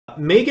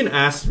Megan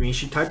asked me,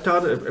 she typed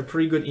out a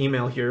pretty good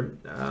email here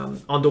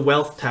on the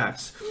wealth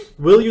tax.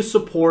 Will you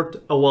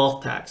support a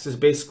wealth tax is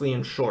basically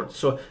in short.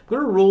 So I'm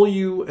going to roll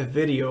you a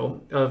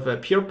video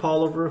of Pierre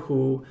Poilievre,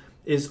 who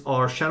is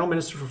our Shadow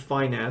Minister for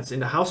Finance in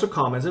the House of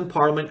Commons in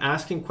Parliament,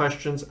 asking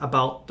questions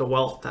about the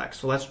wealth tax.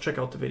 So let's check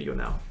out the video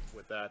now.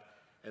 With that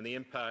and the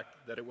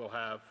impact that it will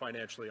have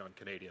financially on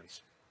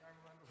Canadians.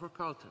 For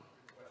Carlton.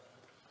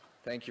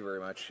 Thank you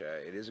very much.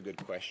 It is a good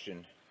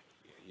question.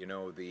 You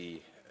know,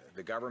 the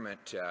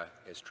government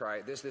has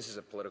tried, this is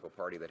a political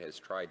party that has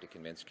tried to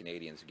convince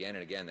Canadians again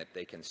and again that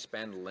they can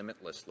spend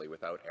limitlessly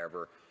without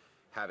ever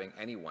having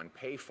anyone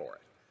pay for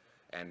it.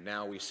 And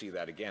now we see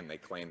that again. They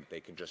claim that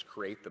they can just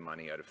create the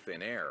money out of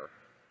thin air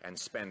and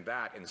spend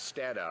that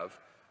instead of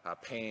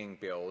paying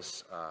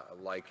bills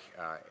like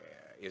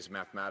is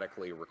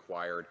mathematically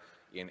required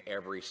in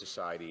every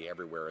society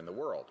everywhere in the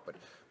world. But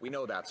we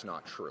know that's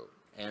not true.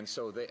 And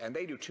so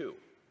they do too.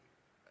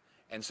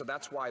 And so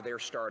that's why they're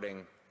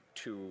starting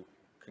to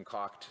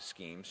concoct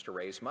schemes to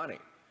raise money.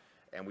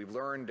 And we've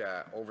learned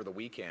over the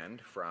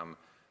weekend from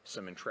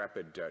some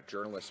intrepid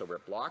journalists over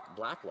at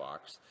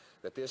Blacklock's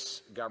that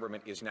this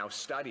government is now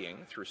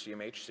studying through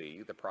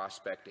CMHC the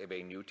prospect of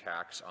a new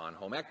tax on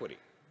home equity.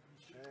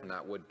 And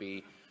that would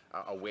be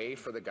a way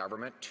for the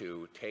government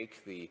to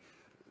take the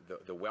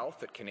wealth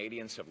that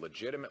Canadians have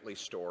legitimately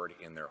stored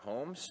in their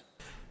homes.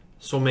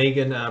 So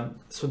Megan,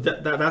 so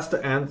that's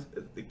the answer.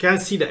 You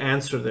can't see the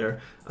answer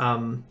there.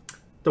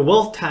 The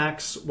wealth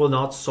tax will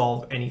not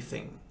solve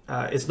anything.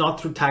 It's not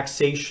through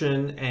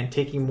taxation and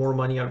taking more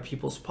money out of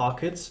people's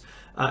pockets.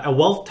 A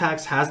wealth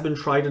tax has been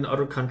tried in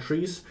other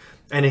countries,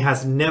 and it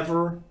has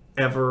never,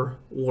 ever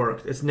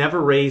worked. It's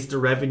never raised the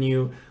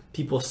revenue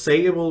people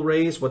say it will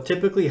raise. What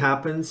typically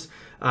happens,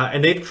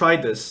 and they've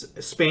tried this,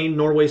 Spain,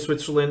 Norway,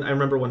 Switzerland, I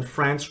remember when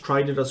France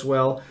tried it as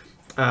well,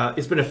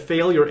 it's been a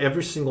failure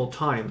every single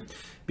time.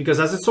 Because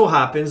as it so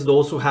happens,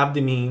 those who have the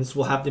means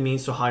will have the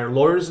means to hire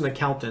lawyers and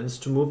accountants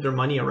to move their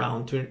money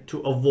around to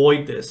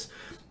avoid this.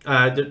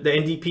 The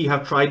NDP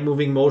have tried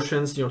moving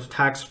motions, to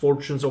tax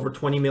fortunes over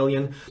 20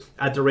 million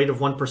at the rate of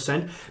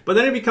 1%. But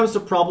then it becomes the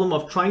problem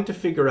of trying to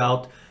figure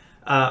out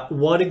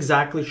what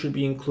exactly should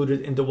be included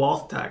in the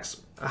wealth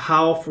tax.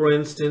 How, for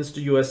instance,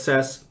 do you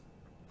assess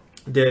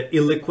the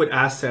illiquid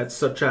assets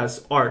such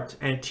as art,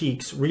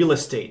 antiques, real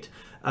estate?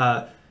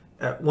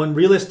 When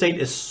real estate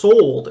is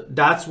sold,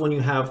 that's when you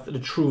have the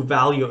true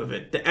value of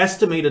it. The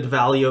estimated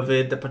value of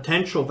it, the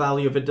potential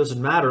value of it doesn't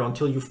matter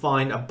until you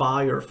find a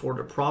buyer for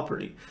the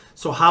property.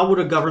 So how would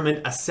a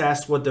government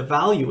assess what the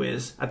value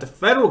is at the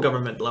federal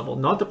government level,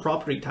 not the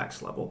property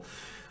tax level,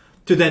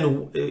 to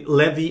then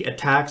levy a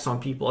tax on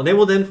people? And they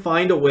will then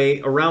find a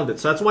way around it.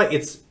 So that's why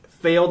it's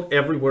failed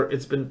everywhere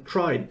it's been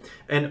tried.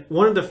 And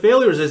one of the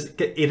failures is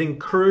it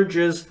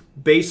encourages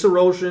base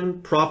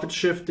erosion, profit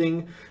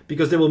shifting,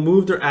 because they will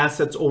move their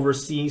assets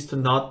overseas to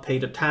not pay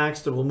the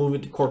tax. They will move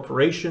it to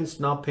corporations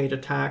to not pay the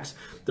tax.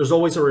 There's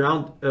always a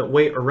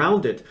way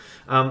around it.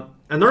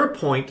 Another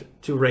point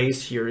to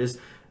raise here is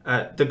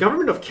the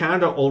government of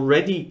Canada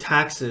already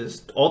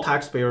taxes all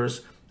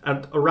taxpayers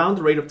at around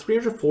the rate of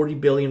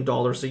 $340 billion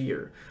a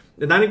year.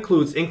 And that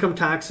includes income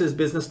taxes,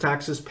 business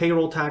taxes,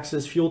 payroll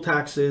taxes, fuel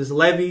taxes,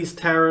 levies,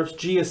 tariffs,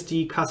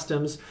 GST,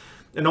 customs,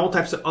 and all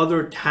types of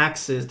other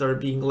taxes that are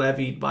being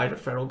levied by the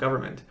federal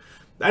government.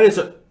 That is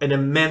an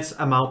immense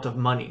amount of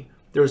money.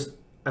 There's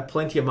a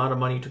plenty amount of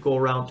money to go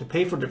around to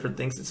pay for different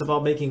things. It's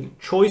about making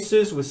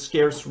choices with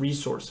scarce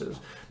resources.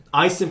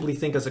 I simply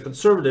think as a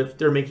conservative,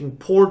 they're making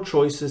poor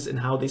choices in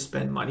how they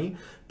spend money,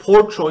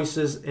 poor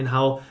choices in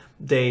how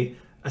they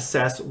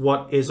assess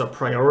what is a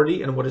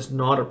priority and what is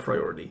not a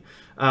priority.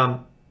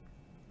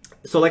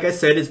 So like I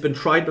said, it's been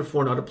tried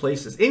before in other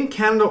places. In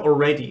Canada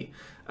already,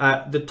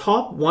 the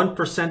top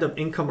 1% of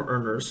income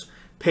earners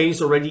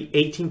pays already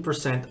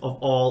 18% of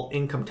all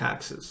income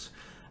taxes.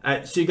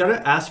 So you got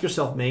to ask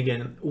yourself,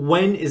 Megan,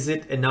 when is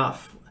it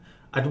enough?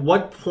 At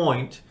what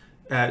point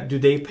do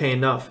they pay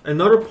enough?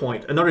 Another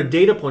point, another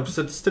data point,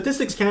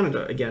 Statistics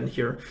Canada again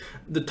here,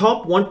 the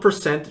top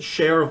 1%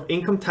 share of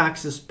income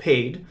taxes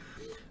paid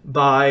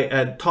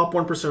by top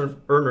 1% of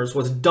earners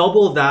was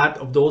double that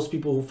of those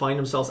people who find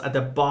themselves at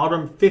the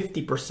bottom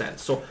 50%.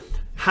 So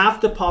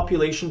half the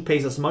population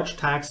pays as much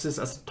taxes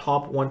as the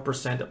top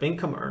 1% of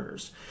income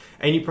earners.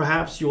 And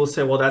you will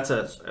say, well, that's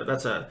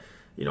a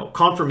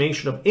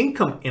confirmation of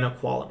income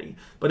inequality.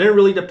 But then it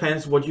really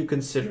depends what you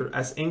consider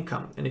as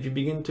income. And if you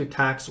begin to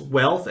tax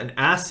wealth and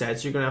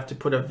assets, you're going to have to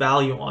put a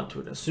value onto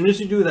it. As soon as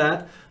you do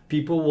that,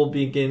 people will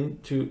begin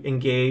to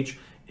engage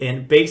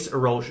in base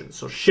erosion,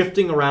 so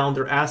shifting around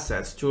their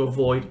assets to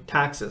avoid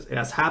taxes. It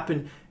has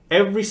happened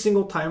every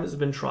single time it's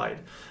been tried.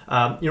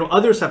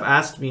 Others have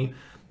asked me,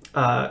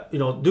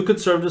 do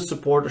conservatives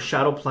support a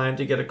shadow plan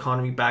to get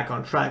economy back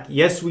on track?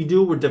 Yes, we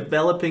do. We're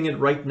developing it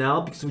right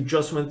now because we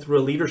just went through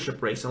a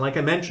leadership race. And like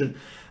I mentioned,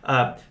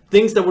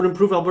 things that would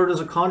improve Alberta's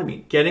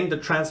economy, getting the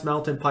Trans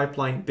Mountain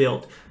Pipeline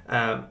built,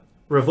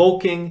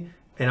 revoking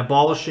and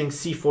abolishing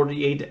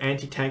C-48, the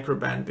anti-tanker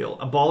ban bill,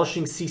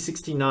 abolishing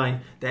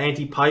C-69, the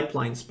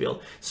anti-pipelines bill,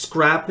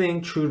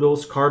 scrapping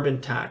Trudeau's carbon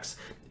tax,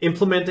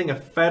 implementing a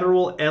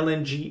federal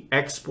LNG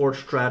export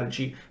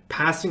strategy,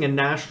 passing a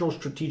National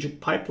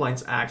Strategic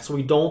Pipelines Act so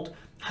we don't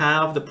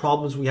have the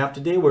problems we have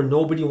today where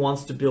nobody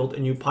wants to build a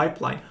new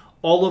pipeline.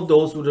 All of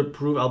those would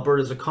improve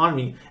Alberta's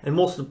economy, and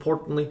most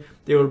importantly,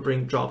 they would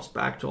bring jobs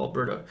back to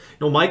Alberta. You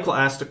know, Michael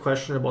asked a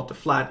question about the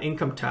flat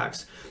income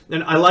tax,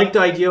 and I like the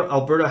idea.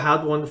 Alberta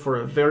had one for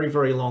a very,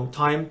 very long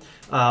time.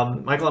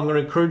 Michael, I'm going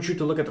to encourage you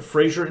to look at the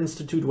Fraser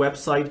Institute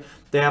website.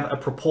 They have a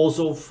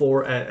proposal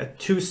for a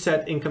two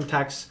income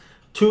tax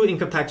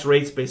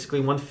rates, basically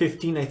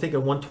 115, I think,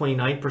 and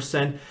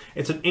 129%.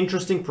 It's an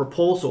interesting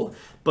proposal,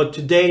 but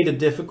today the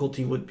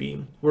difficulty would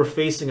be we're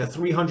facing a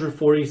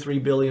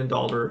 $343 billion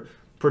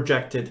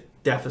projected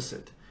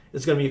deficit.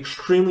 It's going to be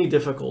extremely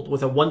difficult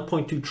with a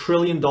 $1.2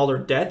 trillion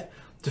debt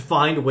to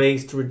find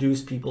ways to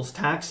reduce people's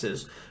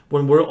taxes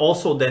when we're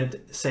also then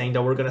saying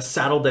that we're going to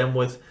saddle them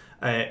with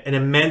an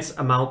immense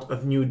amount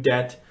of new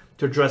debt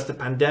to address the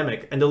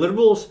pandemic. And the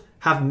Liberals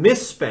have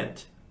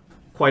misspent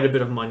quite a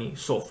bit of money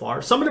so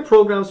far. Some of the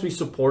programs we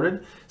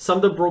supported, some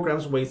of the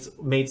programs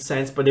made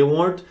sense, but they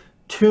weren't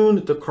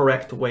tuned the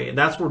correct way. And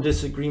that's where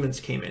disagreements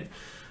came in.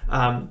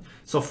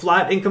 So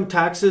flat income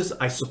taxes,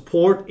 I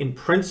support in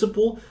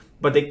principle,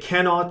 but they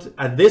cannot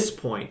at this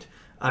point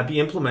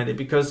be implemented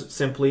because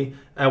simply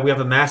we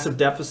have a massive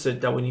deficit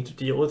that we need to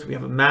deal with. We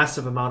have a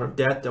massive amount of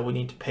debt that we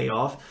need to pay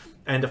off.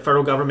 And the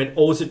federal government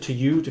owes it to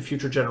you, to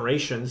future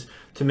generations,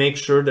 to make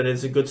sure that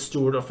it's a good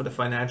steward of the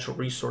financial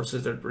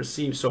resources that it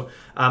receives. So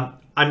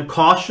I'm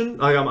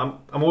cautioned. I'm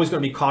always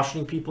going to be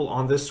cautioning people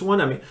on this one.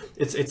 I mean,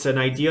 it's an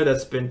idea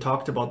that's been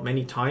talked about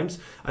many times.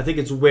 I think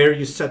it's where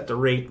you set the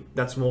rate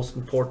that's most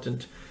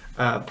important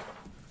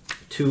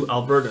to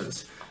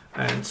Albertans.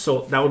 And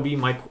so that would be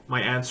my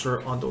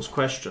answer on those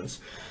questions.